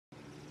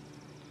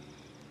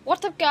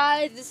What's up,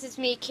 guys? This is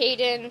me,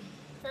 Caden.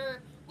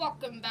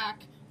 Welcome back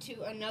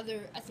to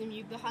another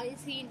SMU behind the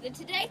scenes. And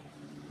today,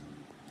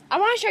 I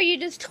want to show you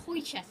this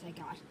toy chest I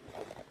got.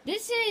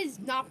 This is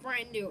not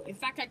brand new. In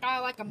fact, I got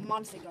it like a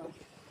month ago.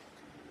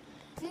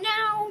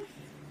 Now,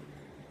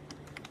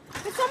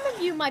 some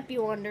of you might be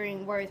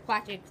wondering where is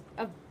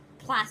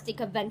Plastic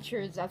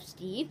Adventures of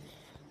Steve,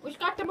 which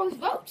got the most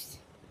votes.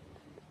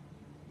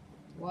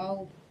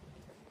 Well,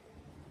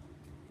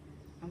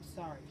 I'm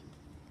sorry.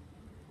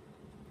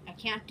 I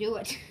can't do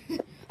it.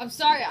 I'm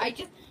sorry, I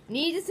just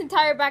need this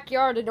entire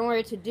backyard in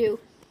order to do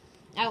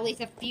at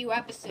least a few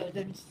episodes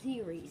of the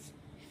series.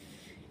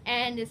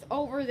 And it's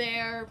over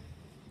there.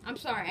 I'm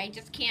sorry, I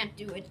just can't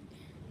do it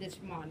this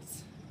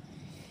month.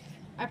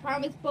 I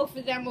promise both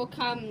of them will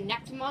come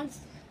next month.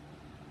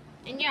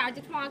 And yeah, I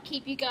just want to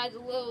keep you guys a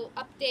little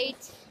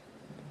update.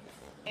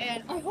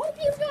 And I hope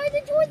you guys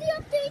enjoyed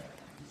the update.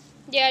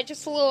 Yeah,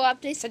 just a little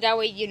update so that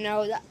way you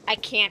know that I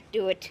can't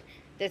do it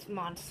this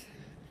month.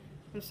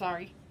 I'm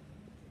sorry.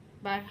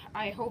 But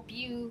I hope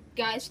you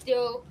guys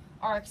still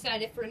are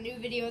excited for new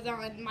videos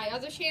on my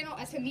other channel,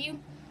 SMU.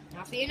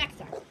 I'll see you next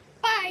time.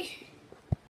 Bye!